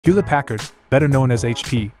Hewlett-Packard, better known as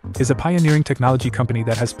HP, is a pioneering technology company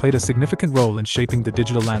that has played a significant role in shaping the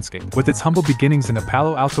digital landscape. With its humble beginnings in a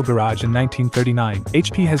Palo Alto garage in 1939,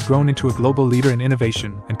 HP has grown into a global leader in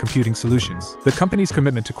innovation and computing solutions. The company's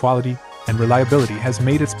commitment to quality and reliability has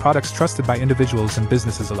made its products trusted by individuals and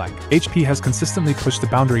businesses alike. HP has consistently pushed the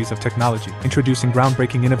boundaries of technology, introducing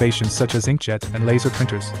groundbreaking innovations such as inkjet and laser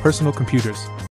printers, personal computers,